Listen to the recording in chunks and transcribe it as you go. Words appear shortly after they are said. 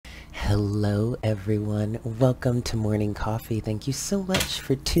Hello everyone, welcome to Morning Coffee. Thank you so much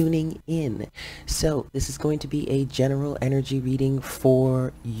for tuning in. So this is going to be a general energy reading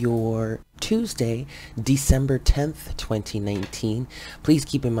for your Tuesday, December 10th, 2019. Please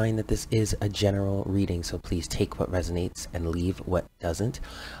keep in mind that this is a general reading, so please take what resonates and leave what doesn't.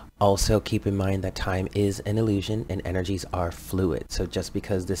 Also, keep in mind that time is an illusion and energies are fluid. So just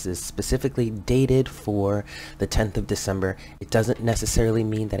because this is specifically dated for the 10th of December, it doesn't necessarily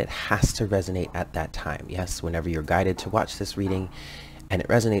mean that it has to resonate at that time. Yes, whenever you're guided to watch this reading and it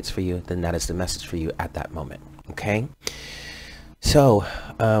resonates for you, then that is the message for you at that moment. Okay? So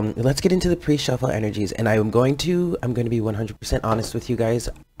let's get into the pre-shuffle energies, and I'm going to be 100% honest with you guys.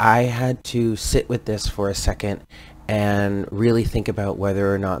 I had to sit with this for a second and really think about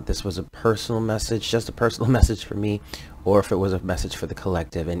whether or not this was a personal message, just a personal message for me, or if it was a message for the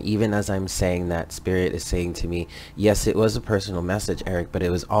collective. And even as I'm saying that, Spirit is saying to me, yes, it was a personal message, Eric, but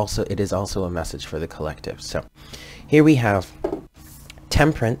it is also a message for the collective. So here we have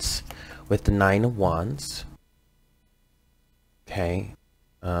Temperance with the 9 of Wands. Okay,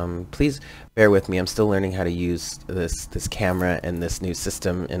 please bear with me. I'm still learning how to use this camera and this new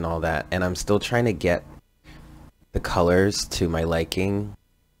system and all that, and I'm still trying to get the colors to my liking.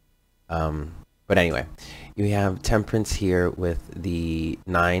 But anyway, you have Temperance here with the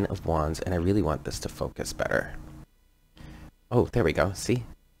 9 of Wands, and I really want this to focus better. Oh, there we go. See?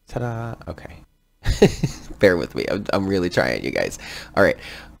 Ta-da! Okay. Bear with me. I'm really trying, you guys. All right.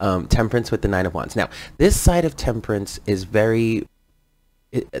 Temperance with the 9 of Wands. Now, this side of Temperance is very...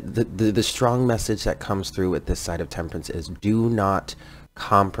 the strong message that comes through with this side of Temperance is do not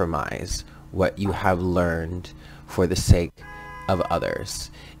compromise what you have learned for the sake of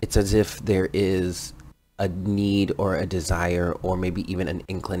others. It's as if there is a need or a desire or maybe even an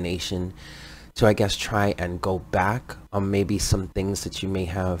inclination to, I guess, try and go back on maybe some things that you may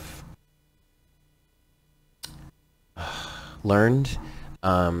have learned,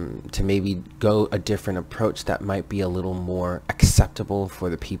 to maybe go a different approach that might be a little more acceptable for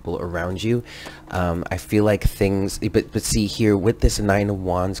the people around you. I feel like things, but see here with this 9 of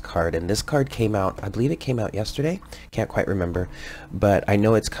Wands card, and this card came out, I believe it came out yesterday, can't quite remember, but I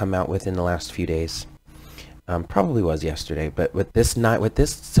know it's come out within the last few days. Probably was yesterday, but with this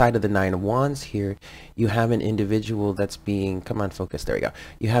side of the 9 of Wands here, you have an individual that's being, come on, focus, there we go.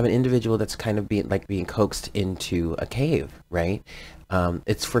 You have an individual that's kind of being coaxed into a cave, right?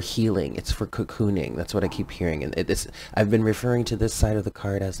 It's for healing, it's for cocooning. That's what I keep hearing, and I've been referring to this side of the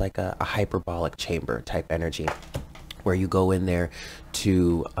card as like a hyperbolic chamber type energy, where you go in there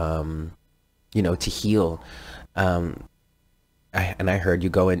to, to heal. I heard you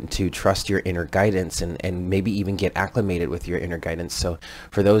go in to trust your inner guidance and maybe even get acclimated with your inner guidance. So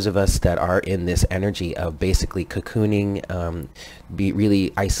for those of us that are in this energy of basically cocooning, be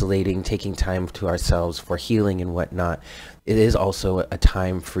really isolating, taking time to ourselves for healing and whatnot, it is also a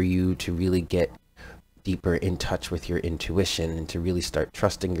time for you to really get deeper in touch with your intuition and to really start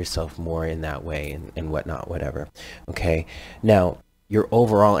trusting yourself more in that way and whatnot, whatever. Okay, now your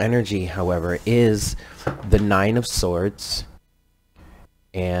overall energy, however, is the 9 of Swords.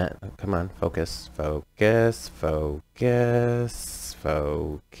 And come on, focus, focus, focus,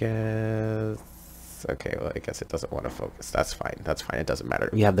 focus. Okay, well, I guess it doesn't want to focus. That's fine. That's fine. It doesn't matter.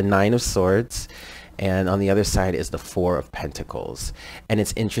 We have the 9 of Swords, and on the other side is the 4 of Pentacles. And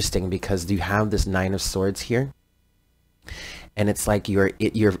it's interesting because you have this 9 of Swords here, and it's like you're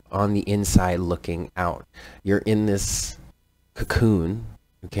on the inside looking out. You're in this cocoon.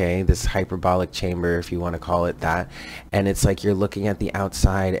 Okay, this hyperbolic chamber, if you want to call it that, and it's like you're looking at the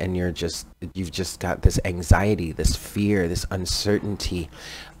outside and you've just got this anxiety, this fear, this uncertainty.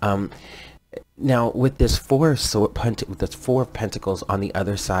 Now with this 4 of Pentacles on the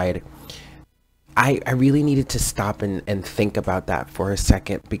other side, I really needed to stop and think about that for a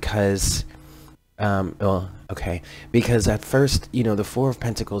second, because because at first, the 4 of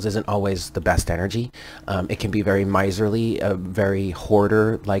Pentacles isn't always the best energy. It can be very miserly, very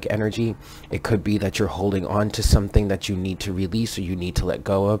hoarder-like energy. It could be that you're holding on to something that you need to release or you need to let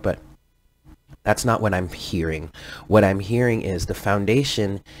go of, but that's not what I'm hearing. What I'm hearing is the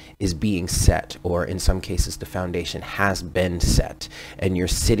foundation is being set, or in some cases the foundation has been set, and you're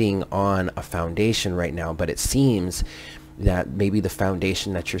sitting on a foundation right now, but it seems that maybe the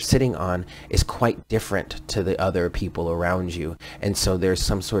foundation that you're sitting on is quite different to the other people around you, and so there's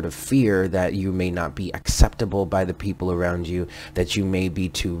some sort of fear that you may not be acceptable by the people around you, that you may be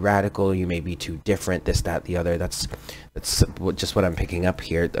too radical, you may be too different, this, that, the other. That's just what I'm picking up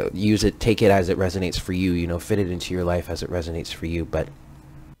here. Use it, take it as it resonates for you, fit it into your life as it resonates for you. But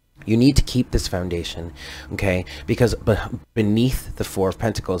You need to keep this foundation, okay? Because beneath the Four of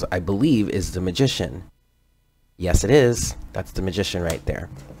Pentacles, I believe, is the Magician. Yes, it is. That's the Magician right there,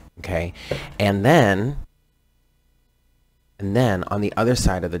 okay? And then on the other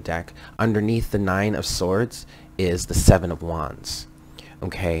side of the deck, underneath the Nine of Swords, is the Seven of Wands,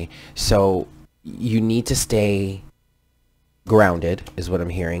 okay? So you need to stay grounded, is what I'm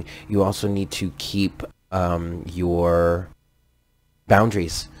hearing. You also need to keep your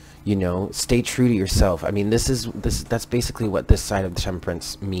boundaries. You know, stay true to yourself. I mean, that's basically what this side of the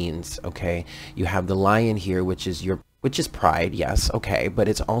Temperance means, okay? You have the Lion here, which is pride, yes, okay, but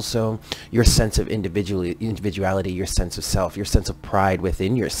it's also your sense of individuality, your sense of self, your sense of pride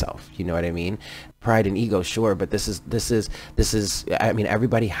within yourself. You know what I mean? Pride and ego, sure, but this is, I mean,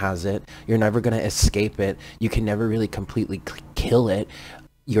 everybody has it. You're never going to escape it. You can never really completely kill it,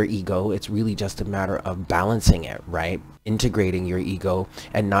 your ego. It's really just a matter of balancing it, right? Integrating your ego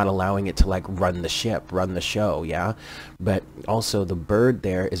and not allowing it to like run the ship, run the show, yeah? But also the bird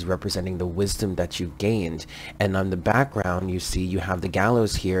there is representing the wisdom that you've gained. And on the background, you see you have the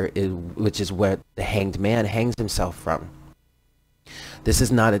gallows here, which is what the hanged man hangs himself from. This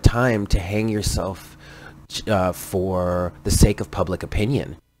is not a time to hang yourself for the sake of public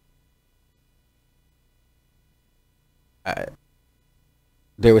opinion.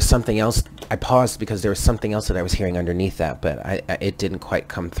 There was something else. I paused because there was something else that I was hearing underneath that, but it didn't quite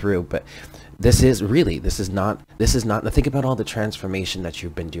come through. But this is not, think about all the transformation that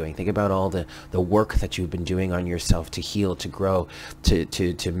you've been doing. Think about all the work that you've been doing on yourself to heal, to grow,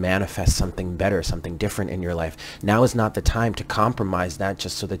 to manifest something better, something different in your life. Now is not the time to compromise that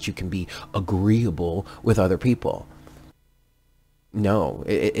just so that you can be agreeable with other people. No,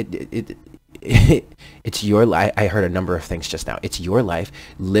 it's your life. I heard a number of things just now. It's your life.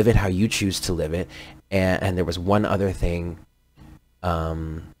 Live it how you choose to live it. And there was one other thing,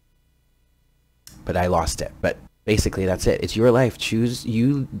 but I lost it. But basically, that's it. It's your life. Choose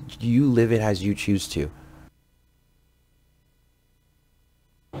you live it as you choose to.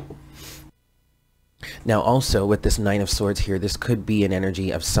 Now, also with this Nine of Swords here, this could be an energy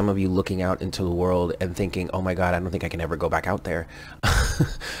of some of you looking out into the world and thinking, "Oh my God, I don't think I can ever go back out there,"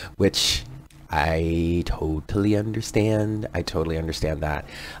 which I totally understand. I totally understand that,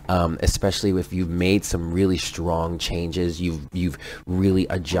 especially if you've made some really strong changes. You've really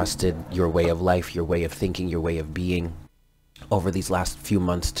adjusted your way of life, your way of thinking, your way of being over these last few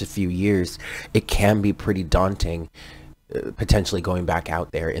months to few years. It can be pretty daunting, potentially going back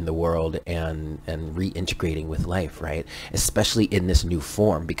out there in the world and reintegrating with life, right? Especially in this new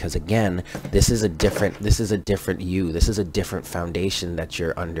form, because again, this is a different you. This is a different foundation that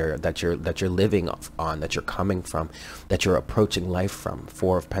you're under, that you're living on, that you're coming from, that you're approaching life from.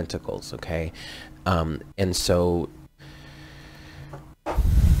 Four of Pentacles, okay? And so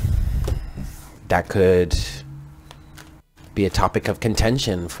that could be a topic of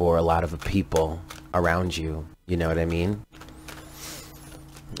contention for a lot of people around you. You know what I mean?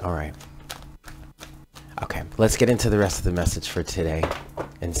 All right. Okay, let's get into the rest of the message for today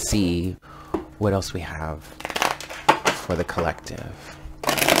and see what else we have for the collective.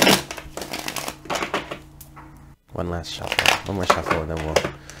 One last shuffle. One more shuffle and then we'll...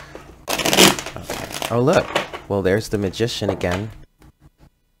 Okay. Oh, look. Well, there's the Magician again.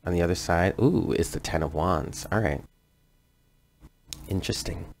 On the other side. Ooh, it's the Ten of Wands. All right.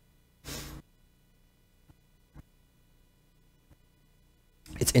 Interesting.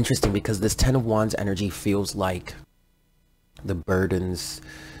 It's interesting because this Ten of Wands energy feels like the burdens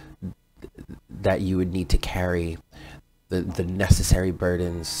that you would need to carry, the necessary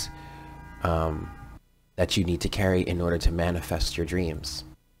burdens that you need to carry in order to manifest your dreams.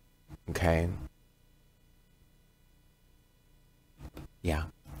 Okay? Yeah.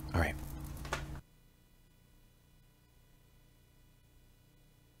 All right.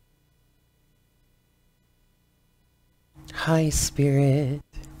 Hi, Spirit.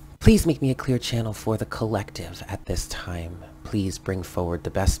 Please make me a clear channel for the collective at this time. Please bring forward the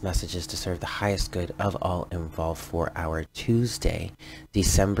best messages to serve the highest good of all involved for our Tuesday,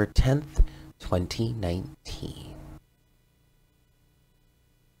 December 10th, 2019.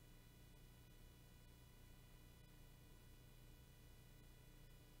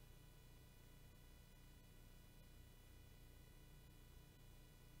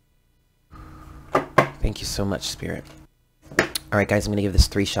 Thank you so much, Spirit. All right, guys, I'm going to give this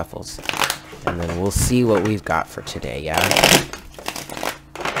 3 shuffles, and then we'll see what we've got for today, yeah?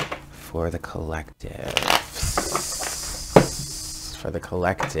 For the collective. For the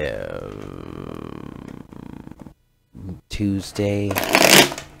collective. Tuesday.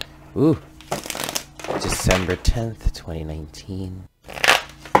 Ooh. December 10th, 2019.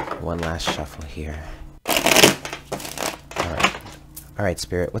 One last shuffle here. All right,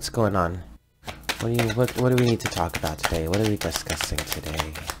 Spirit, what's going on? What do we need to talk about today? What are we discussing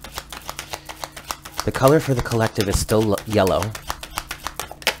today? The color for the collective is still yellow.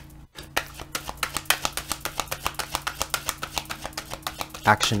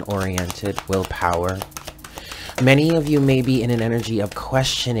 Action-oriented, willpower. Many of you may be in an energy of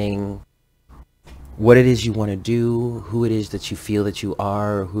questioning what it is you want to do, who it is that you feel that you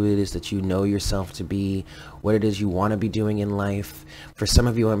are, who it is that you know yourself to be, what it is you want to be doing in life. For some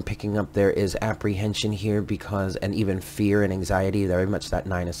of you, I'm picking up there is apprehension here because, and even fear and anxiety, very much that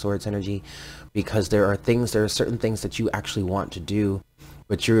Nine of Swords energy, because there are certain things that you actually want to do,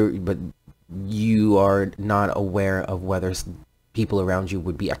 but you are not aware of whether people around you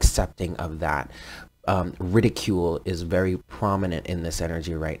would be accepting of that. Ridicule is very prominent in this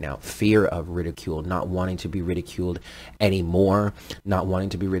energy right now. Fear of ridicule, not wanting to be ridiculed anymore, not wanting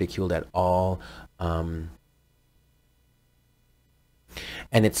to be ridiculed at all. And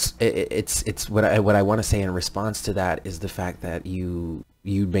it's what I want to say in response to that is the fact that you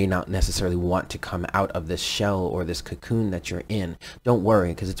may not necessarily want to come out of this shell or this cocoon that you're in. Don't worry,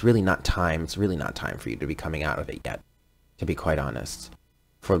 because it's really not time. It's really not time for you to be coming out of it yet, to be quite honest.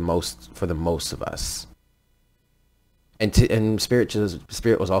 For the most of us. And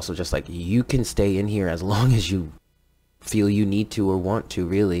Spirit was also just like, you can stay in here as long as you feel you need to or want to,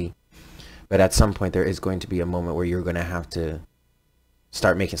 really. But at some point there is going to be a moment where you're going to have to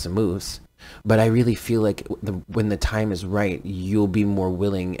start making some moves. But I really feel like when the time is right, you'll be more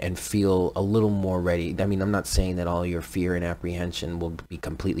willing and feel a little more ready. I mean, I'm not saying that all your fear and apprehension will be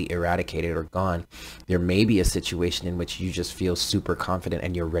completely eradicated or gone. There may be a situation in which you just feel super confident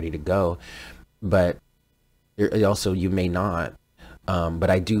and you're ready to go. But also you may not. But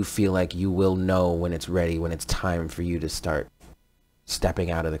I do feel like you will know when it's ready, when it's time for you to start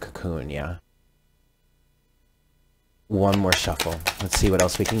stepping out of the cocoon, yeah? One more shuffle. Let's see what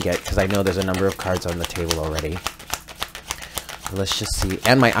else we can get, because I know there's a number of cards on the table already. Let's just see.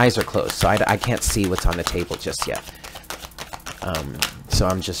 And my eyes are closed, so I can't see what's on the table just yet. So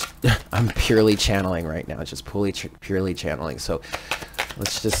I'm purely channeling right now, just purely channeling. So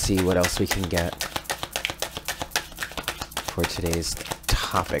let's just see what else we can get for today's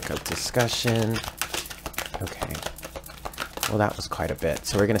topic of discussion. Okay. Well, that was quite a bit,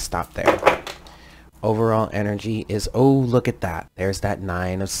 so we're going to stop there. Overall energy is, oh, look at that. There's that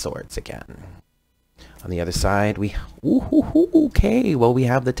Nine of Swords again. On the other side, okay, well, we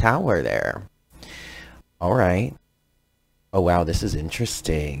have the Tower there. All right. Oh, wow, this is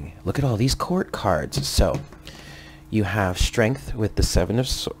interesting. Look at all these court cards. So, you have Strength with the Seven of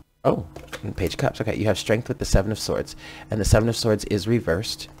Swords. Oh, Page of Cups. Okay, you have Strength with the Seven of Swords. And the Seven of Swords is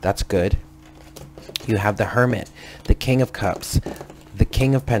reversed. That's good. You have the Hermit, the King of Cups, the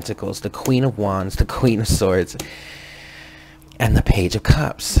King of Pentacles, the Queen of Wands, the Queen of Swords, and the Page of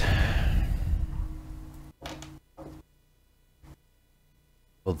Cups.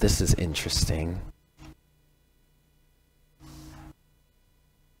 Well, this is interesting.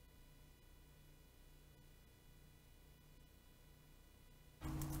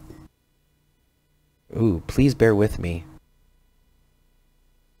 Ooh, please bear with me,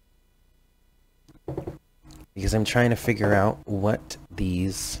 because I'm trying to figure out what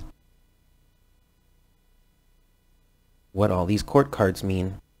all these court cards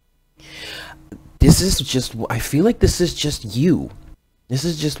mean. This is just, I feel like this is just you. This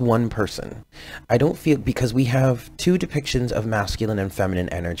is just one person. I don't feel, because we have two depictions of masculine and feminine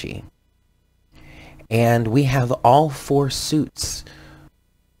energy. And we have all four suits.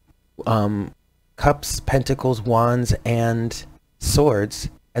 Cups, Pentacles, Wands, and Swords.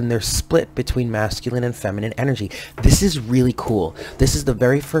 And they're split between masculine and feminine energy. This is really cool. This is the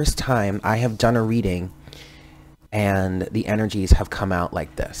very first time I have done a reading and the energies have come out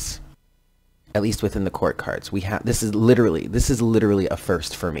like this. At least within the court cards. This is literally a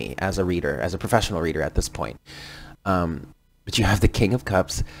first for me as a reader, as a professional reader at this point. But you have the King of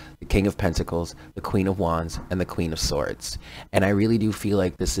Cups, the King of Pentacles, the Queen of Wands, and the Queen of Swords. And I really do feel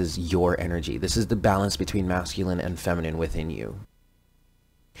like this is your energy. This is the balance between masculine and feminine within you.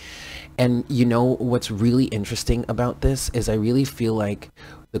 And you know what's really interesting about this is I really feel like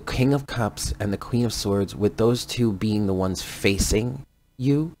the King of Cups and the Queen of Swords, with those two being the ones facing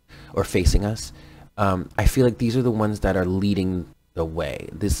you or facing us, I feel like these are the ones that are leading the way.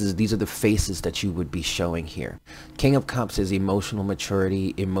 These are the faces that you would be showing here. King of Cups is emotional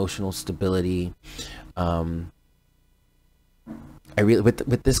maturity, emotional stability.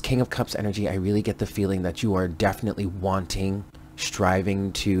 With this King of Cups energy, I really get the feeling that you are definitely wanting,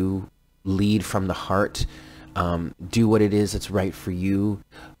 striving to lead from the heart, do what it is that's right for you,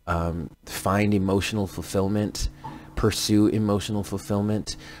 find emotional fulfillment, pursue emotional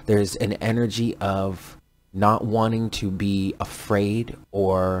fulfillment. There's an energy of not wanting to be afraid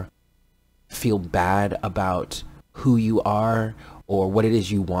or feel bad about who you are or what it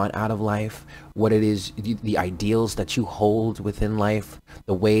is you want out of life, what it is, the ideals that you hold within life,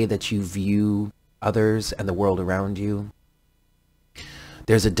 the way that you view others and the world around you.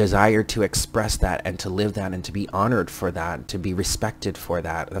 There's a desire to express that and to live that and to be honored for that, to be respected for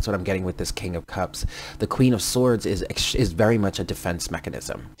that. That's what I'm getting with this King of Cups. The Queen of Swords is very much a defense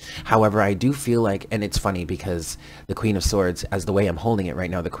mechanism. However, I do feel like, and it's funny because the Queen of Swords, as the way I'm holding it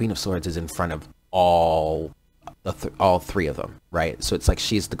right now, the Queen of Swords is in front of all three of them, right? So it's like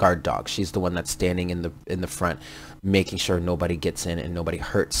she's the guard dog. She's the one that's standing in the front, making sure nobody gets in and nobody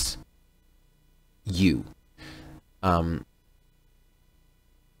hurts you.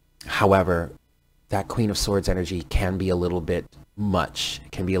 However, that Queen of Swords energy can be a little bit much,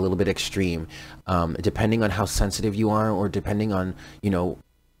 can be a little bit extreme, depending on how sensitive you are, or depending on, you know,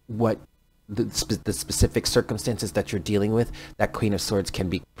 what the specific circumstances that you're dealing with. That Queen of Swords can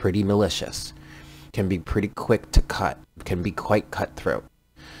be pretty malicious, can be pretty quick to cut, can be quite cutthroat.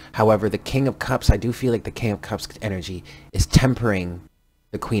 However, the King of Cups, I do feel like the King of Cups energy is tempering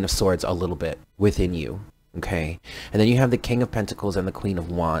the Queen of Swords a little bit within you. Okay, and then you have the King of Pentacles and the Queen of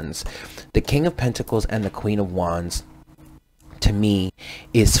Wands. The King of Pentacles and the Queen of Wands, to me,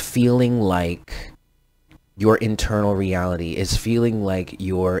 is feeling like your internal reality, is feeling like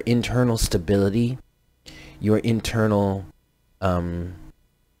your internal stability, your internal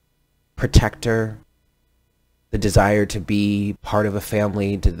protector, the desire to be part of a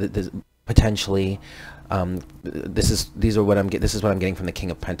family, to potentially. This is what I'm getting from the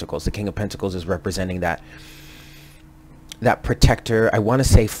King of Pentacles. The King of Pentacles is representing that protector. I want to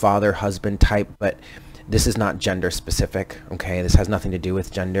say father, husband type, but this is not gender specific. Okay, this has nothing to do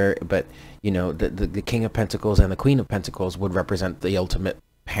with gender. But you know, the King of Pentacles and the Queen of Pentacles would represent the ultimate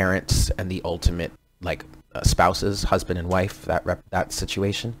parents and the ultimate like spouses, husband and wife. That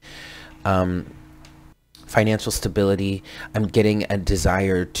situation. Financial stability. I'm getting a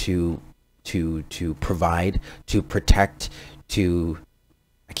desire to provide, to protect,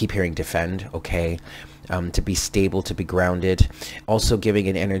 I keep hearing defend, okay, to be stable, to be grounded. Also giving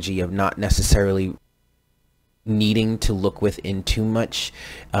an energy of not necessarily needing to look within too much.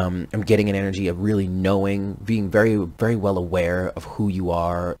 I'm getting an energy of really knowing, being very, very well aware of who you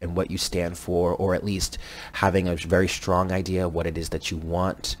are and what you stand for, or at least having a very strong idea of what it is that you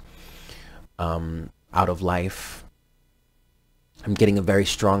want out of life. I'm getting a very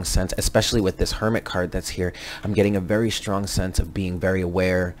strong sense, especially with this Hermit card that's here, I'm getting a very strong sense of being very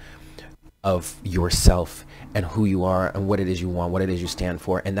aware of yourself and who you are and what it is you want, what it is you stand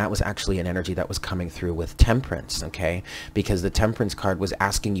for. And that was actually an energy that was coming through with Temperance, okay? Because the Temperance card was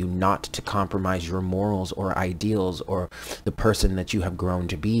asking you not to compromise your morals or ideals or the person that you have grown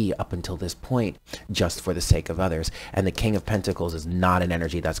to be up until this point just for the sake of others. And the King of Pentacles is not an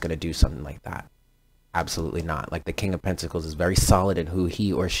energy that's going to do something like that. Absolutely not. Like the King of Pentacles is very solid in who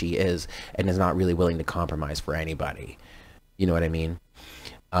he or she is and is not really willing to compromise for anybody. You know what I mean?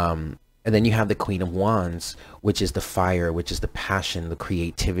 And then you have the Queen of Wands, which is the fire, which is the passion, the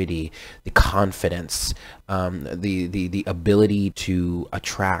creativity, the confidence, the ability to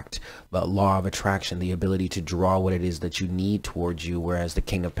attract, the law of attraction, the ability to draw what it is that you need towards you. Whereas the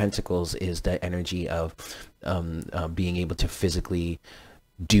King of Pentacles is the energy of being able to physically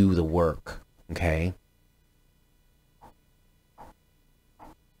do the work. Okay.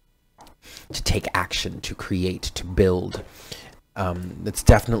 To take action, to create, to build. It's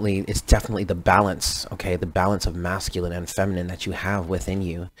definitely the balance, okay, the balance of masculine and feminine that you have within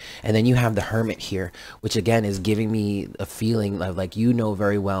you. And then you have the Hermit here, which again is giving me a feeling of like, you know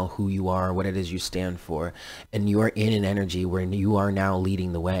very well who you are, what it is you stand for, and you are in an energy where you are now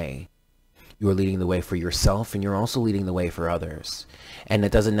leading the way. You are leading the way for yourself, and you're also leading the way for others. And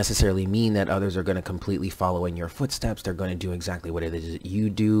it doesn't necessarily mean that others are going to completely follow in your footsteps. They're going to do exactly what it is that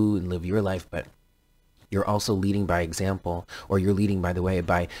you do and live your life, but you're also leading by example, or you're leading by the way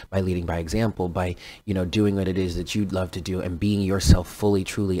by leading by example, by, you know, doing what it is that you'd love to do and being yourself fully,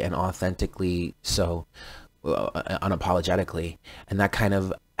 truly, and authentically, so unapologetically. And that kind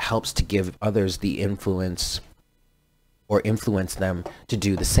of helps to give others the influence, or influence them to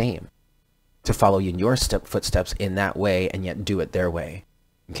do the same, to follow in your footsteps in that way, and yet do it their way.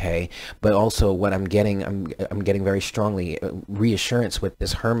 Okay. But also what I'm getting very strongly reassurance with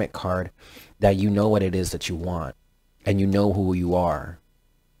this Hermit card that you know what it is that you want, and you know who you are.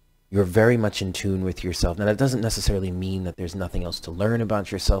 You're very much in tune with yourself. Now, that doesn't necessarily mean that there's nothing else to learn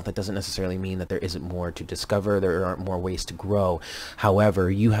about yourself. That doesn't necessarily mean that there isn't more to discover. There aren't more ways to grow. However,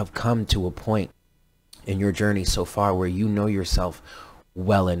 you have come to a point in your journey so far where you know yourself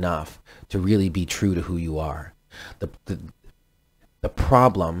well enough to really be true to who you are. The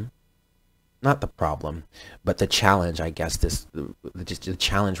problem, not the problem, but the challenge, I guess, the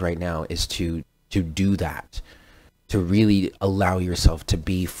challenge right now is to do that, to really allow yourself to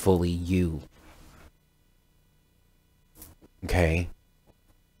be fully you. Okay?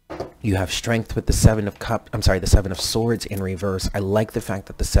 You have strength with the Seven of Cups. I'm sorry, the Seven of Swords in reverse. I like the fact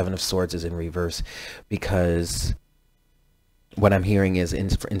that the Seven of Swords is in reverse, because what I'm hearing is,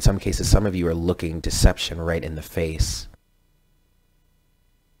 in some cases, some of you are looking deception right in the face.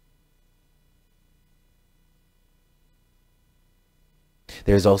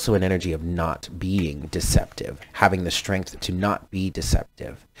 There's also an energy of not being deceptive, having the strength to not be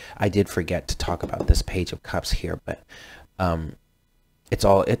deceptive. I did forget to talk about this Page of Cups here, but it's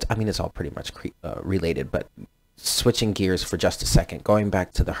all pretty much related. But switching gears for just a second, going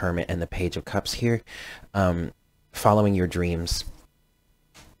back to the Hermit and the Page of Cups here, following your dreams.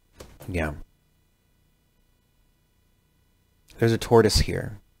 Yeah. There's a tortoise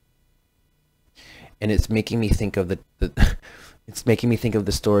here, and it's making me think of it's making me think of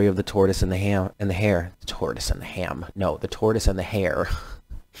the story of the tortoise and the hare. The tortoise and the ham. No, the tortoise and the hare.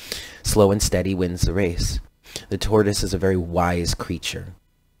 Slow and steady wins the race. The tortoise is a very wise creature.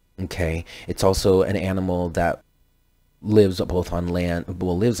 Okay? It's also an animal that lives both on land,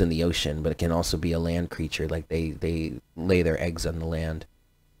 well, lives in the ocean, but it can also be a land creature. Like they lay their eggs on the land,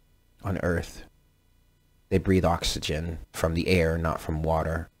 on Earth. They breathe oxygen from the air, not from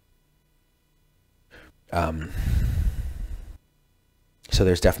water. So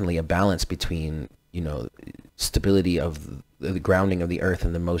there's definitely a balance between, stability of the grounding of the earth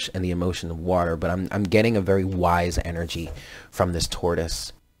and the emotion of water. But I'm getting a very wise energy from this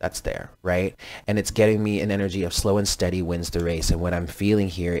tortoise that's there, right? And it's getting me an energy of slow and steady wins the race. And what I'm feeling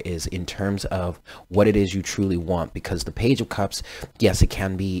here is in terms of what it is you truly want, because the Page of Cups, yes, it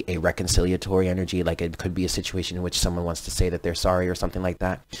can be a reconciliatory energy. Like it could be a situation in which someone wants to say that they're sorry or something like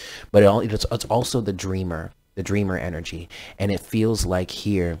that. But it's also the dreamer energy. And it feels like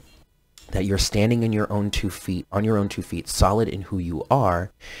here that you're standing on your own 2 feet, solid in who you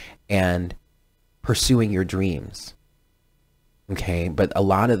are and pursuing your dreams. Okay, but a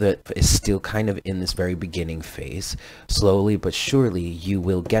lot of it is still kind of in this very beginning phase. Slowly but surely you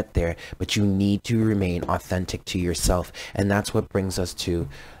will get there, but you need to remain authentic to yourself. And that's what brings us to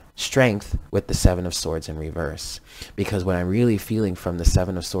strength with the Seven of Swords in reverse. Because what I'm really feeling from the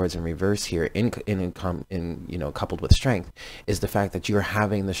Seven of Swords in reverse here, coupled with strength, is the fact that you're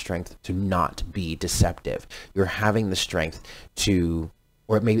having the strength to not be deceptive. You're having the strength to,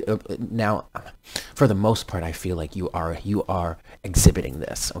 or maybe now, for the most part, I feel like you are exhibiting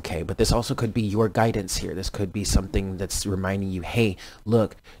this, okay? But this also could be your guidance here. This could be something that's reminding you, hey,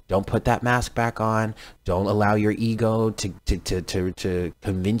 look, don't put that mask back on. Don't allow your ego to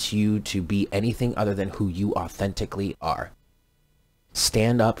convince you to be anything other than who you authentically are.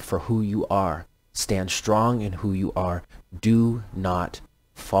 Stand up for who you are. Stand strong in who you are. Do not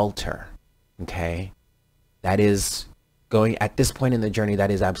falter, okay? That is going, at this point in the journey, that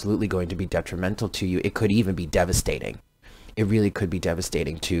is absolutely going to be detrimental to you. It could even be devastating. It really could be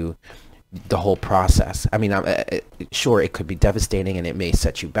devastating to the whole process. I mean, sure, it could be devastating and it may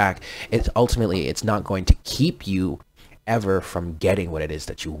set you back. Ultimately, it's not going to keep you ever from getting what it is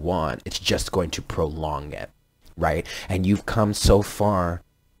that you want. It's just going to prolong it, right? And you've come so far.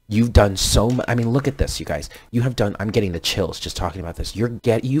 You've done so much. I mean, look at this, you guys. You have done, I'm getting the chills just talking about this.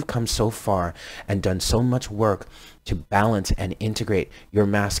 You've come so far and done so much work to balance and integrate your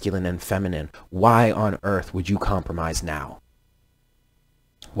masculine and feminine. Why on earth would you compromise now?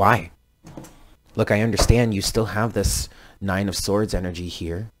 Why? Look, I understand you still have this Nine of Swords energy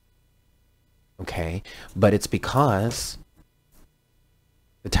here. Okay? But it's because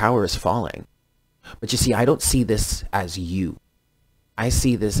the tower is falling. But you see, I don't see this as you. I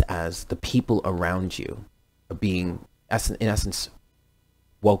see this as the people around you are being, in essence,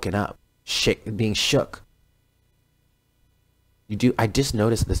 woken up, being shook. I just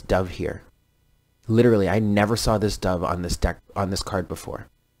noticed this dove here. Literally, I never saw this dove on this deck, on this card before.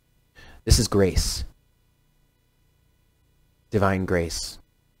 This is grace. Divine grace.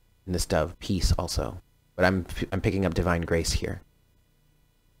 And this dove, peace also. But I'm picking up divine grace here.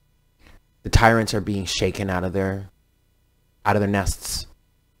 The tyrants are being shaken out of their nests,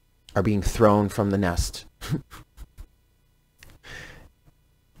 are being thrown from the nest.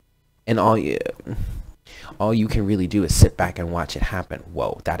 And All you can really do is sit back and watch it happen.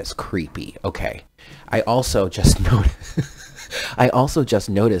 Whoa, that is creepy. Okay. I also just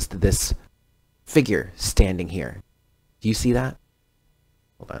noticed this figure standing here. Do you see that?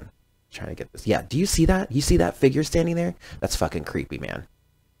 Hold on. I'm trying to get this. Yeah, do you see that? You see that figure standing there? That's fucking creepy, man.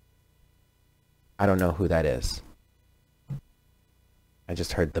 I don't know who that is. I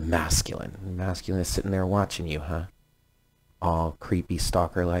just heard the masculine. The masculine is sitting there watching you, huh? All creepy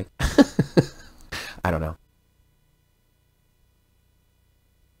stalker-like. I don't know.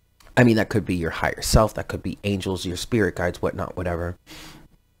 I mean, that could be your higher self. That could be angels, your spirit guides, whatnot, whatever.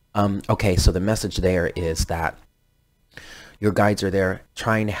 Okay, so the message there is that your guides are there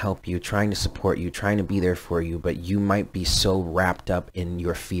trying to help you, trying to support you, trying to be there for you, but you might be so wrapped up in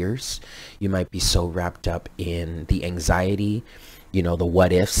your fears. You might be so wrapped up in the anxiety, you know, the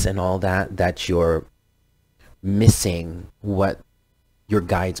what ifs and all that, that you're missing what your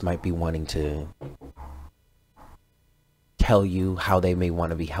guides might be wanting to tell you, how they may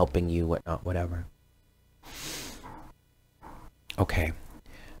want to be helping you, whatnot, whatever. Okay.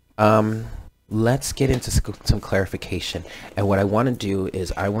 Let's get into some clarification. And what I want to do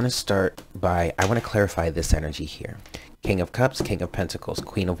is I want to clarify this energy here. King of Cups, King of Pentacles,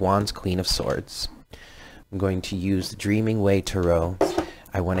 Queen of Wands, Queen of Swords. I'm going to use the Dreaming Way Tarot.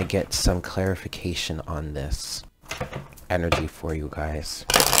 I want to get some clarification on this energy for you guys.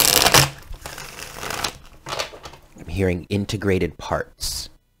 I'm hearing integrated parts.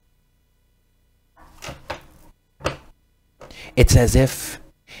 It's as if,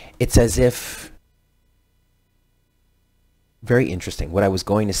 very interesting. What I was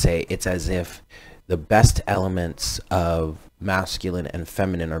going to say, it's as if the best elements of masculine and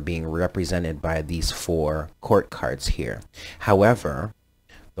feminine are being represented by these 4 court cards here. However,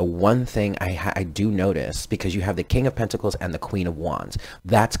 the one thing I do notice, because you have the King of Pentacles and the Queen of Wands,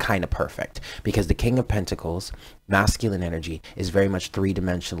 that's kind of perfect, because the King of Pentacles, masculine energy, is very much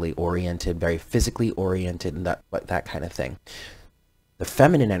 3-dimensionally oriented, very physically oriented, and that kind of thing. The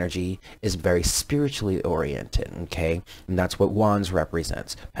feminine energy is very spiritually oriented, okay? And that's what Wands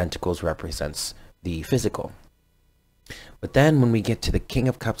represents. Pentacles represents the physical. But then when we get to the King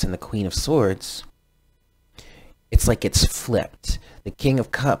of Cups and the Queen of Swords, it's like it's flipped. The King of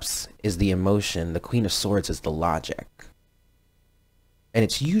Cups is the emotion, the Queen of Swords is the logic. And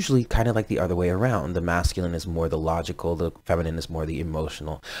it's usually kind of like the other way around. The masculine is more the logical, the feminine is more the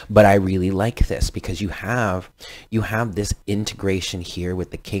emotional. But I really like this because you have this integration here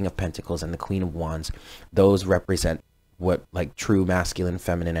with the King of Pentacles and the Queen of Wands. Those represent what, like, true masculine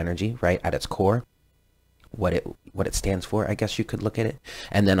feminine energy, right, at its core. What it stands for, I guess you could look at it.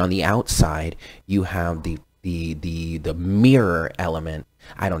 And then on the outside, you have the mirror element.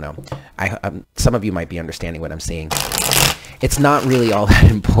 I don't know. Some of you might be understanding what I'm saying. It's not really all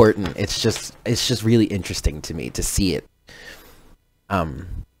that important. It's just really interesting to me to see it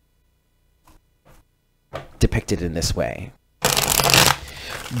depicted in this way.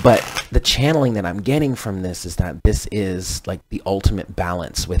 But the channeling that I'm getting from this is that this is like the ultimate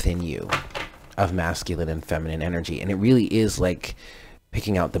balance within you of masculine and feminine energy. And it really is like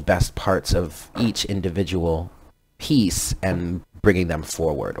picking out the best parts of each individual piece and bringing them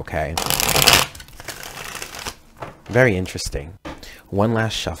forward, okay? Very interesting. One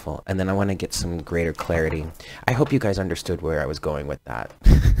last shuffle, and then I want to get some greater clarity. I hope you guys understood where I was going with that.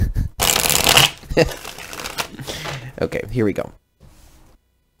 Okay, here we go.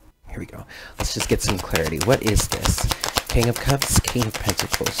 Here we go. Let's just get some clarity. What is this? King of Cups, King of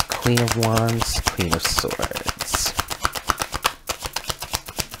Pentacles, Queen of Wands, Queen of Swords.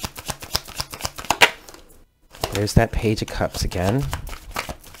 There's that Page of Cups again.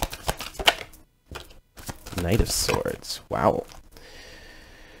 Knight of Swords. Wow.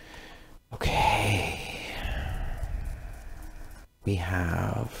 Okay. We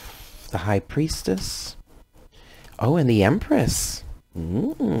have the High Priestess. Oh, and the Empress.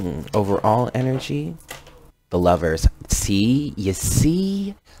 Overall energy. The Lovers. See? You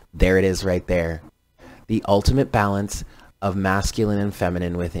see? There it is right there. The ultimate balance of masculine and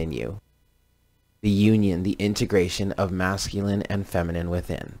feminine within you. The union, the integration of masculine and feminine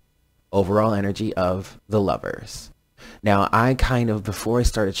within. Overall energy of the Lovers. Now, I kind of, before I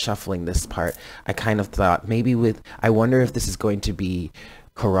started shuffling this part, I kind of thought maybe I wonder if this is going to be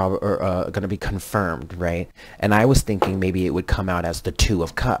going to be confirmed, right? And I was thinking maybe it would come out as the Two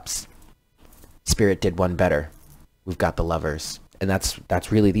of Cups. Spirit did one better. We've got the Lovers. And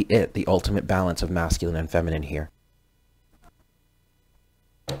that's really the ultimate balance of masculine and feminine here.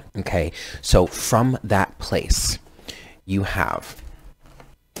 Okay, so from that place, you have,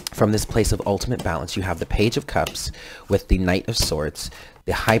 from this place of ultimate balance, you have the Page of Cups with the Knight of Swords.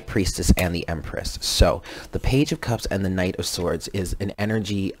 the High Priestess and the Empress. So the Page of Cups and the Knight of Swords is an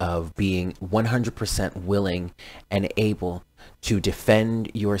energy of being 100% willing and able to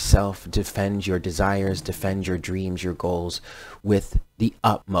defend yourself, defend your desires, defend your dreams, your goals with the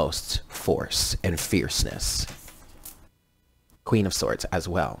utmost force and fierceness. Queen of Swords as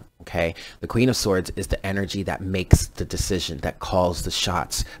well, okay? The Queen of Swords is the energy that makes the decision, that calls the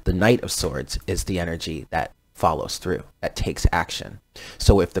shots. The Knight of Swords is the energy that follows through, that takes action.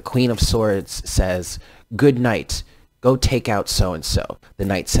 So if the Queen of Swords says, good night, go take out so-and-so, the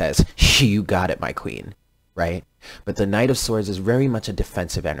Knight says, you got it, my queen, right? But the Knight of Swords is very much a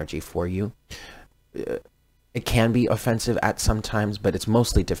defensive energy for you. It can be offensive at some times, but it's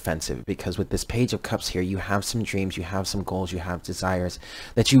mostly defensive, because with this Page of Cups here, you have some dreams, you have some goals, you have desires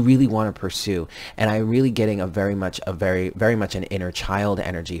that you really want to pursue. And I'm really getting a very much an inner child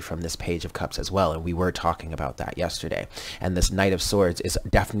energy from this Page of Cups as well. And we were talking about that yesterday. And this Knight of Swords is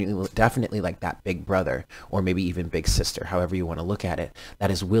definitely like that big brother, or maybe even big sister, however you want to look at it,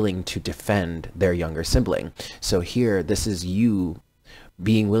 that is willing to defend their younger sibling. So here, this is you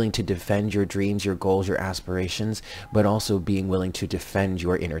being willing to defend your dreams, your goals, your aspirations, but also being willing to defend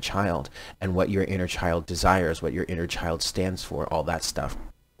your inner child and what your inner child desires, what your inner child stands for, all that stuff.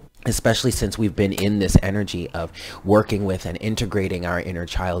 Especially since we've been in this energy of working with and integrating our inner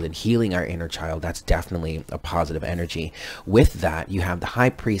child and healing our inner child, that's definitely a positive energy. With that, you have the High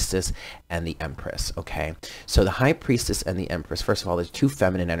Priestess and the Empress, okay? So the High Priestess and the Empress, first of all, there's two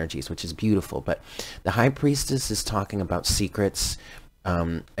feminine energies, which is beautiful, but the High Priestess is talking about secrets.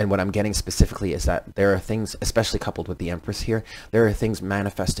 And what I'm getting specifically is that there are things, especially coupled with the Empress here, there are things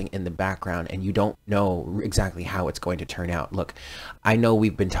manifesting in the background and you don't know exactly how it's going to turn out. Look, I know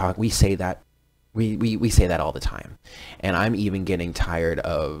we say that, we say that all the time. And I'm even getting tired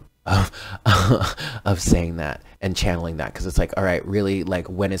of saying that and channeling that, because it's like, all right, really, like,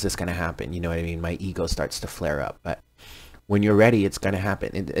 when is this going to happen? You know what I mean? My ego starts to flare up, but when you're ready, it's going to happen.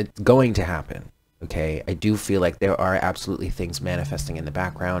 It's going to happen. Okay, I do feel like there are absolutely things manifesting in the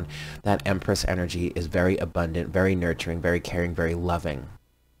background. That Empress energy is very abundant, very nurturing, very caring, very loving.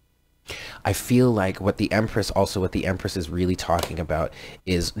 I feel like what the Empress is really talking about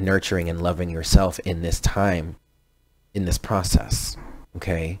is nurturing and loving yourself in this time, in this process.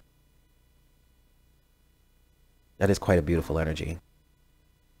 Okay, that is quite a beautiful energy.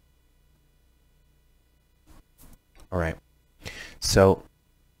 All right, so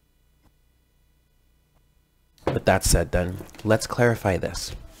with that said, then let's clarify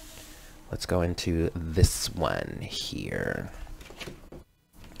this. Let's go into this one here.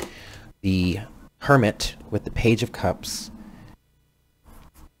 The Hermit with the Page of Cups,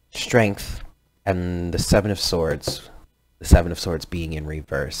 Strength, and the Seven of Swords. The Seven of Swords being in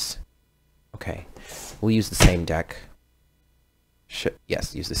reverse. Okay, we'll use the same deck.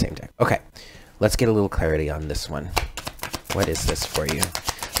 Yes, use the same deck. Okay, let's get a little clarity on this one. What is this for you?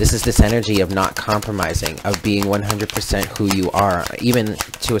 This is this energy of not compromising, of being 100% who you are, even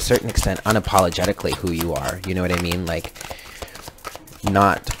to a certain extent unapologetically who you are. You know what I mean? Like,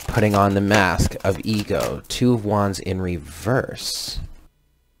 not putting on the mask of ego. Two of Wands in reverse.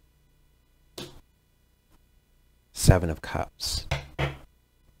 Seven of Cups.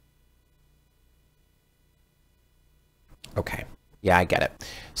 Okay. Yeah, I get it.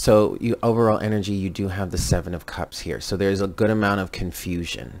 So you overall energy, you do have the Seven of Cups here. So there's a good amount of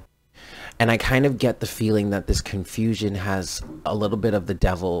confusion. And I kind of get the feeling that this confusion has a little bit of the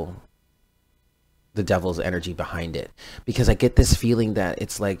devil's energy behind it. Because I get this feeling that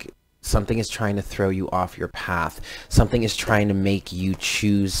it's like something is trying to throw you off your path. Something is trying to make you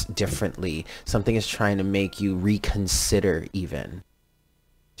choose differently. Something is trying to make you reconsider even.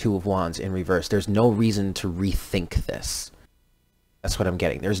 Two of Wands in reverse. There's no reason to rethink this. That's what I'm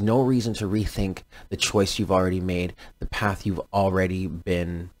getting. There's no reason to rethink the choice you've already made, the path you've already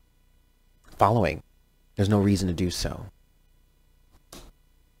been following. There's no reason to do so.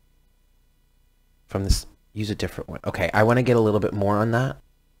 From this, use a different one. Okay, I want to get a little bit more on that.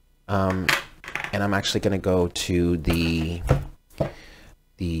 And I'm actually going to go to the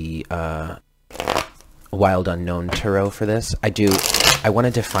Wild Unknown Tarot for this. I want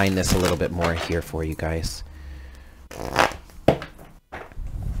to define this a little bit more here for you guys.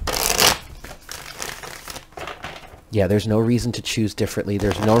 Yeah, there's no reason to choose differently.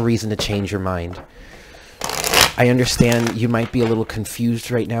 There's no reason to change your mind. I understand you might be a little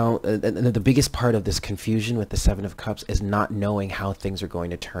confused right now. The biggest part of this confusion with the Seven of Cups is not knowing how things are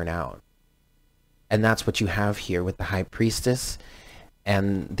going to turn out. And that's what you have here with the High Priestess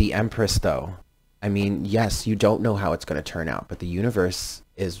and the Empress, though. I mean, yes, you don't know how it's going to turn out, but the universe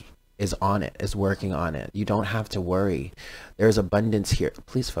is is on it, is working on it. You don't have to worry. There's abundance here.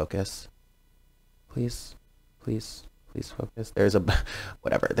 Please focus. Please, please, please focus. There's a,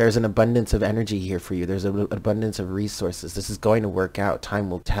 whatever. There's an abundance of energy here for you. There's an abundance of resources. This is going to work out. Time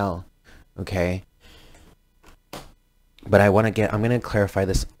will tell. Okay. But I'm going to clarify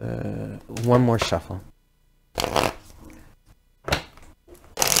this. One more shuffle.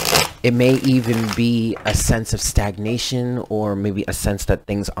 It may even be a sense of stagnation, or maybe a sense that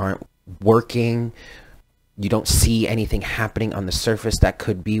things aren't working. You don't see anything happening on the surface. That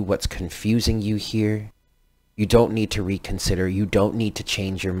could be what's confusing you here. You don't need to reconsider. You don't need to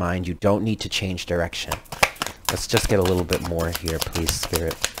change your mind. You don't need to change direction. Let's just get a little bit more here, please,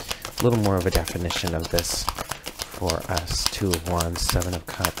 Spirit. A little more of a definition of this for us. 2 of Wands, 7 of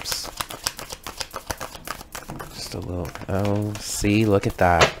Cups. Just a little. Oh, see, look at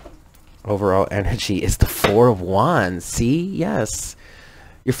that. Overall energy is the 4 of Wands. See? Yes.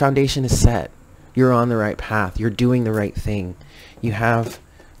 Your foundation is set. You're on the right path. You're doing the right thing. You have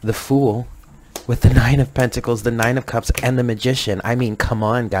the Fool with the 9 of Pentacles, the 9 of Cups, and the Magician. I mean, come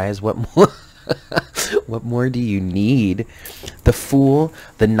on, guys. What more? What more do you need? The Fool,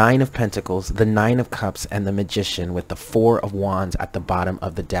 the 9 of Pentacles, the 9 of Cups, and the Magician with the 4 of Wands at the bottom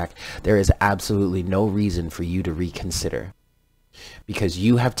of the deck. There is absolutely no reason for you to reconsider, because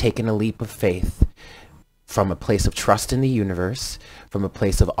you have taken a leap of faith from a place of trust in the universe, from a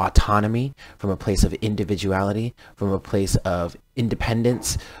place of autonomy, from a place of individuality, from a place of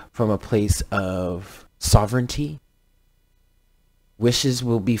independence, from a place of sovereignty. Wishes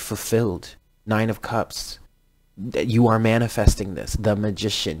will be fulfilled. 9 of Cups. You are manifesting this. The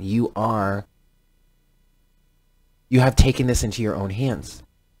Magician. You have taken this into your own hands.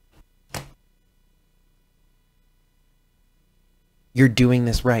 You're doing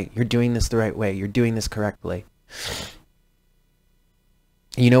this right. You're doing this the right way. You're doing this correctly.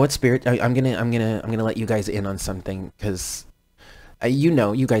 You know what, Spirit? I'm gonna let you guys in on something, because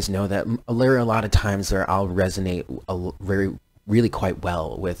you guys know that there are a lot of times where I'll resonate really quite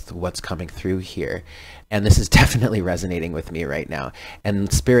well with what's coming through here, and this is definitely resonating with me right now.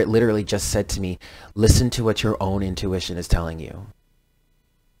 And Spirit literally just said to me, listen to what your own intuition is telling you,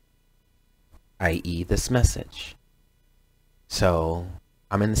 i.e. this message. So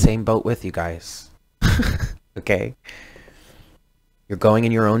I'm in the same boat with you guys. Okay? You're going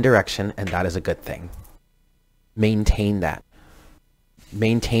in your own direction, and that is a good thing. Maintain that.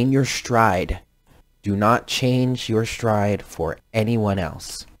 Maintain your stride. Do not change your stride for anyone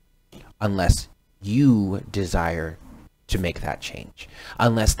else unless you desire to make that change.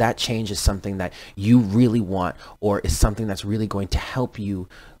 Unless that change is something that you really want, or is something that's really going to help you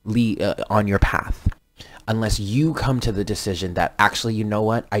lead on your path. Unless you come to the decision that, actually, you know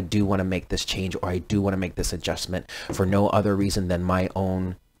what, I do want to make this change, or I do want to make this adjustment for no other reason than my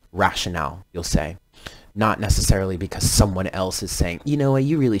own rationale, you'll say. Not necessarily because someone else is saying, you know what,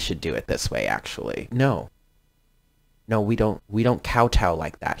 you really should do it this way, actually. No. No, we don't kowtow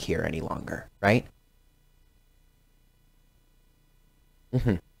like that here any longer, right?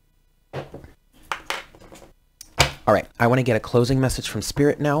 All right, I want to get a closing message from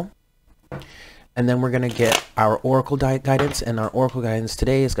Spirit now. And then we're going to get our Oracle guidance, and our Oracle guidance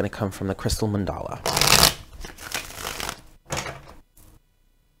today is going to come from the Crystal Mandala.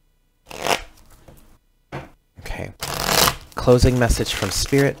 Okay. Closing message from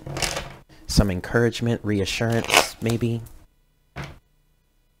Spirit. Some encouragement, reassurance, maybe.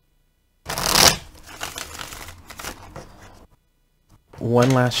 One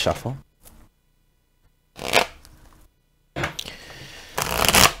last shuffle.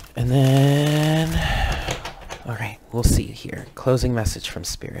 And then, all right, we'll see here. Closing message from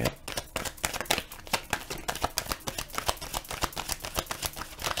Spirit.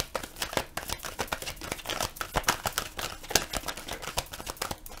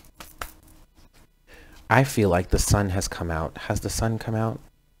 I feel like the sun has come out. Has the sun come out?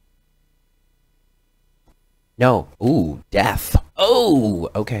 No. Ooh, death. Oh,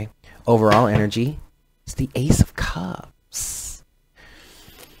 okay. Overall energy is the Ace of Cups.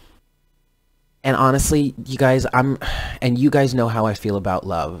 And honestly, you guys, and you guys know how I feel about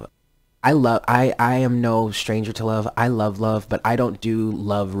love. I am no stranger to love. I love love, but I don't do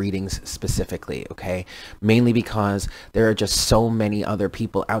love readings specifically, okay? Mainly because there are just so many other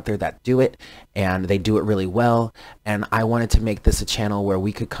people out there that do it, and they do it really well. And I wanted to make this a channel where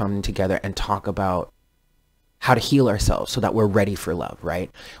we could come together and talk about how to heal ourselves so that we're ready for love,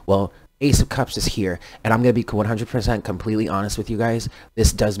 right? Well, Ace of Cups is here, and I'm going to be 100% completely honest with you guys.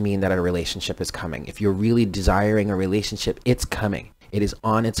 This does mean that a relationship is coming. If you're really desiring a relationship, it's coming. It is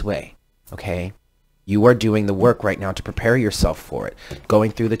on its way, okay? You are doing the work right now to prepare yourself for it,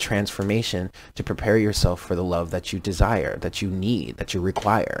 going through the transformation to prepare yourself for the love that you desire, that you need, that you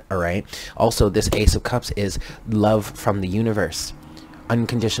require, all right? Also, this Ace of Cups is love from the universe,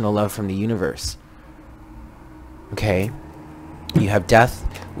 unconditional love from the universe, okay? You have death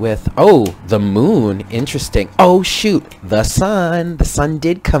with, oh, the moon, interesting. Oh, shoot, the sun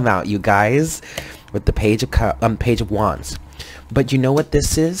did come out, you guys, with the Page of Wands. But you know what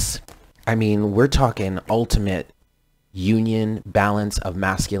this is? I mean, we're talking ultimate union, balance of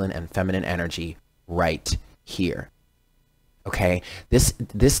masculine and feminine energy right here. Okay, this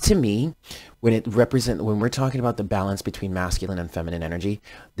to me, when we're talking about the balance between masculine and feminine energy,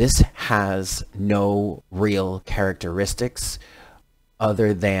 this has no real characteristics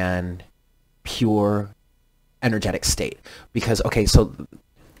other than pure energetic state. Because, okay, so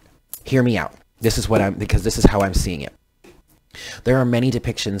hear me out. Because this is how I'm seeing it. There are many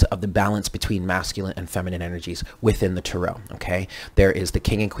depictions of the balance between masculine and feminine energies within the tarot, okay? There is the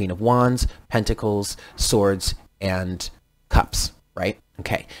King and Queen of Wands, Pentacles, Swords, and Cups, right?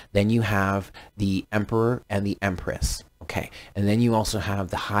 Okay. Then you have the Emperor and the Empress, okay? And then you also have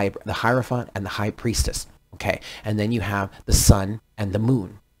the Hierophant and the High Priestess, okay? And then you have the Sun and the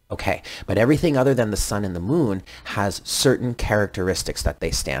Moon, okay? But everything other than the Sun and the Moon has certain characteristics that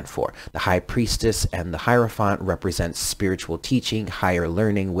they stand for. The High Priestess and the Hierophant represent spiritual teaching, higher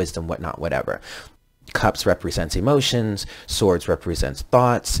learning, wisdom, whatnot, whatever. Cups represents emotions, Swords represents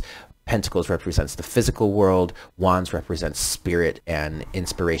thoughts, Pentacles represents the physical world, Wands represents spirit and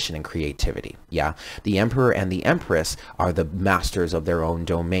inspiration and creativity. Yeah, the Emperor and the Empress are the masters of their own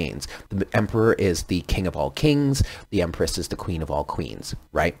domains. The Emperor is the king of all kings, the Empress is the queen of all queens,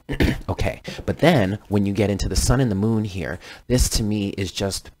 right? Okay, but then when you get into the Sun and the Moon here, this to me is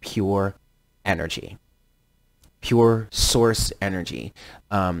just pure energy, pure source energy,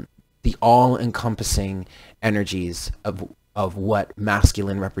 the all-encompassing energies of what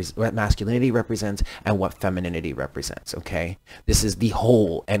masculinity represents and what femininity represents, okay? This is the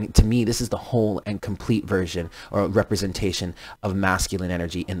whole, and to me, this is the whole and complete version or representation of masculine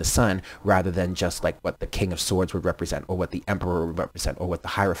energy in the Sun, rather than just like what the King of Swords would represent, or what the Emperor would represent, or what the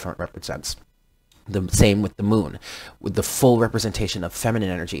Hierophant represents. The same with the Moon, with the full representation of feminine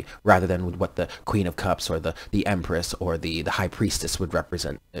energy, rather than with what the Queen of Cups or the Empress or the High Priestess would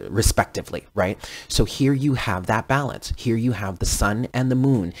represent, respectively, right? So here you have that balance. Here you have the Sun and the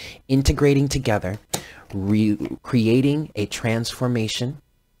Moon integrating together, creating a transformation,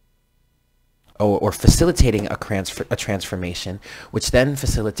 or facilitating a transformation, which then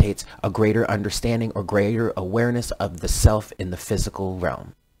facilitates a greater understanding or greater awareness of the self in the physical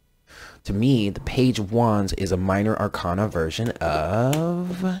realm. To me, the Page of Wands is a minor arcana version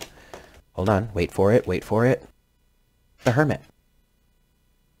of, hold on, wait for it, the Hermit.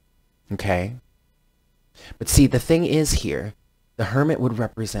 Okay? But see, the thing is here, the Hermit would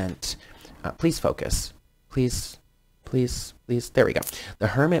represent, please focus, please, there we go. The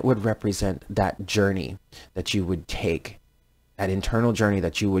Hermit would represent that journey that you would take, that internal journey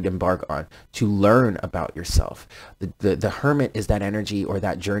that you would embark on to learn about yourself. The Hermit is that energy or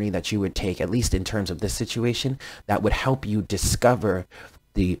that journey that you would take, at least in terms of this situation, that would help you discover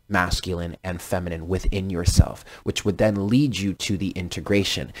the masculine and feminine within yourself, which would then lead you to the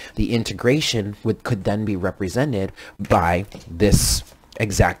integration. The integration could then be represented by this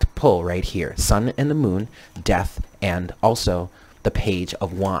exact pull right here, Sun and the Moon, Death, and also the Page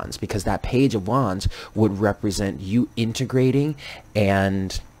of Wands, because that Page of Wands would represent you integrating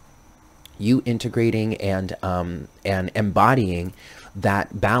and embodying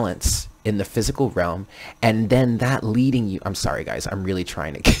that balance in the physical realm, and then that leading you, I'm sorry guys, I'm really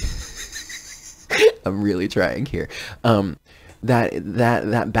trying to I'm really trying here,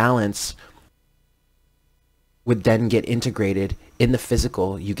 that balance would then get integrated in the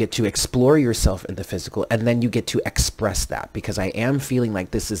physical. You get to explore yourself in the physical, and then you get to express that, because I am feeling like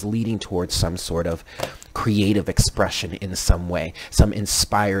this is leading towards some sort of creative expression in some way, some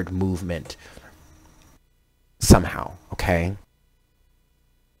inspired movement somehow, okay?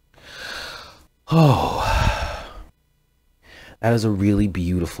 Oh, that is a really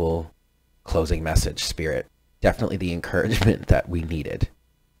beautiful closing message, Spirit. Definitely the encouragement that we needed.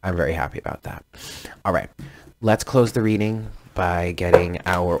 I'm very happy about that. All right, let's close the reading by getting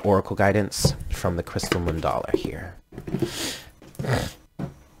our oracle guidance from the Crystal Mandala here.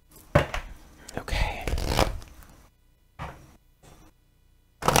 Okay.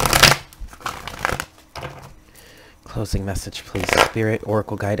 Closing message, please, Spirit.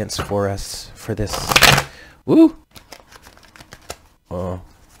 Oracle guidance for us for this. Woo! Oh,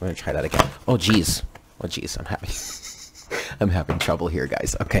 we're gonna try that again. Oh, geez. Oh, geez. I'm I'm having trouble here,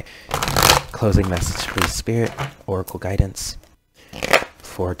 guys. Okay. Closing message, please, Spirit, Oracle guidance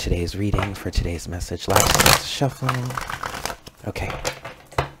for today's reading, for today's message. Last shuffling. Okay.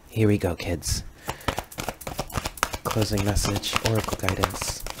 Here we go, kids. Closing message, Oracle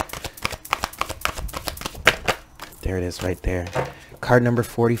guidance. There it is right there. Card number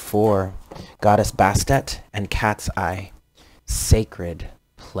 44. Goddess Bastet and Cat's Eye. Sacred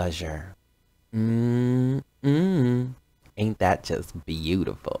pleasure. Ain't that just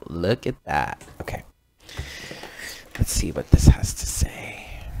beautiful? Look at that. Okay. Let's see what this has to say.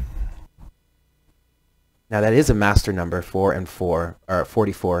 Now that is a master number, 4 and 4, or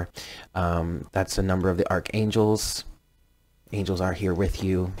 44. That's a number of the archangels. Angels are here with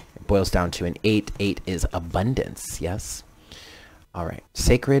you. It boils down to an 8. 8 is abundance. Yes. All right.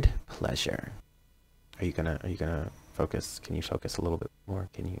 Sacred pleasure. Are you gonna focus? Can you focus a little bit more?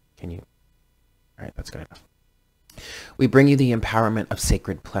 Can you? All right. That's good enough. We bring you the empowerment of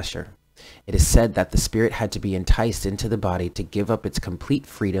sacred pleasure. It is said that the spirit had to be enticed into the body to give up its complete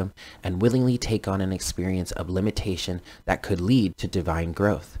freedom and willingly take on an experience of limitation that could lead to divine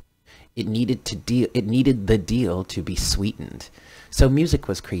growth. It needed the deal to be sweetened. So music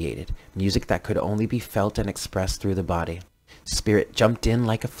was created, music that could only be felt and expressed through the body. Spirit jumped in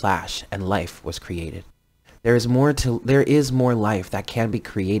like a flash and life was created. There is more life that can be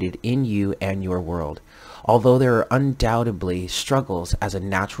created in you and your world. Although there are undoubtedly struggles as a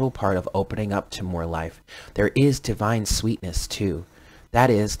natural part of opening up to more life, there is divine sweetness too. That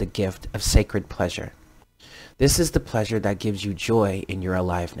is the gift of sacred pleasure. This is the pleasure that gives you joy in your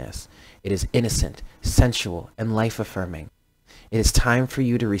aliveness. It is innocent, sensual, and life-affirming. It is time for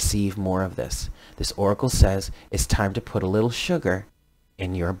you to receive more of this. This oracle says it's time to put a little sugar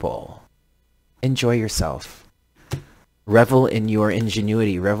in your bowl. Enjoy yourself. Revel in your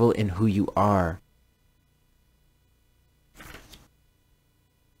ingenuity. Revel in who you are.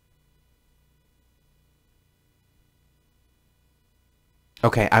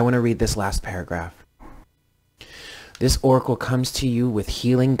 Okay, I want to read this last paragraph. This oracle comes to you with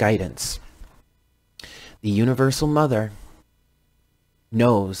healing guidance. The Universal Mother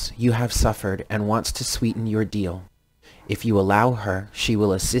knows you have suffered and wants to sweeten your deal. If you allow her, she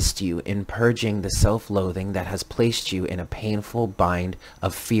will assist you in purging the self-loathing that has placed you in a painful bind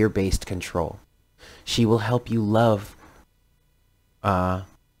of fear-based control. She will help you love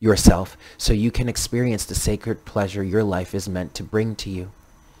yourself so you can experience the sacred pleasure your life is meant to bring to you.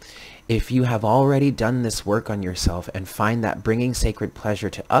 If you have already done this work on yourself and find that bringing sacred pleasure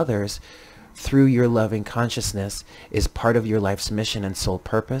to others through your loving consciousness is part of your life's mission and sole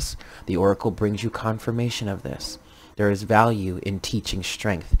purpose, the oracle brings you confirmation of this. There is value in teaching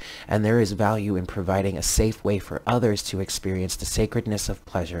strength, and there is value in providing a safe way for others to experience the sacredness of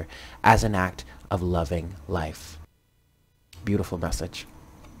pleasure as an act of loving life. Beautiful message.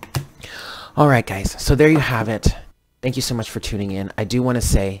 All right, guys. So there you have it. Thank you so much for tuning in. I do want to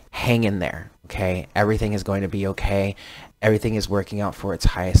say, hang in there, okay? Everything is going to be okay. Everything is working out for its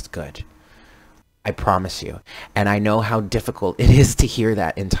highest good. I promise you. And I know how difficult it is to hear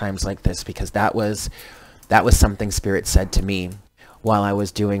that in times like this, because that was something Spirit said to me while I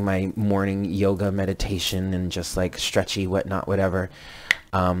was doing my morning yoga meditation and just like stretchy, whatnot, whatever.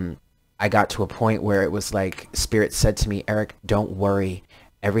 I got to a point where it was like Spirit said to me, Eric, don't worry.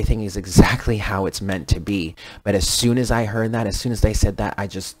 Everything is exactly how it's meant to be. But as soon as I heard that, as soon as they said that, I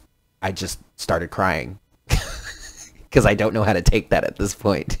just started crying because I don't know how to take that at this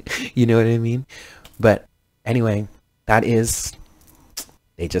point. You know what I mean? But anyway, that is,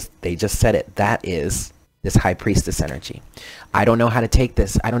 they just said it. That is this high priestess energy. I don't know how to take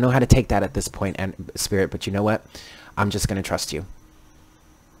this. I don't know how to take that at this point, and Spirit, but you know what? I'm just going to trust you.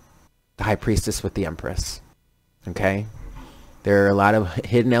 The high priestess with the empress. Okay? There are a lot of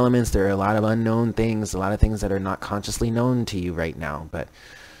hidden elements. There are a lot of unknown things, a lot of things that are not consciously known to you right now. But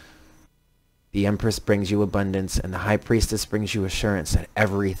the Empress brings you abundance, and the High Priestess brings you assurance that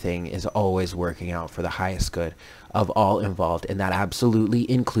everything is always working out for the highest good of all involved. And that absolutely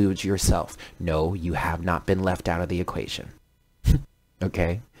includes yourself. No, you have not been left out of the equation.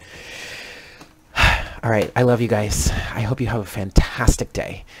 Okay? All right. I love you guys. I hope you have a fantastic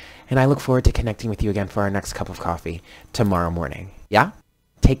day. And I look forward to connecting with you again for our next cup of coffee tomorrow morning. Yeah?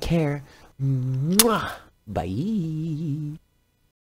 Take care. Mwah. Bye.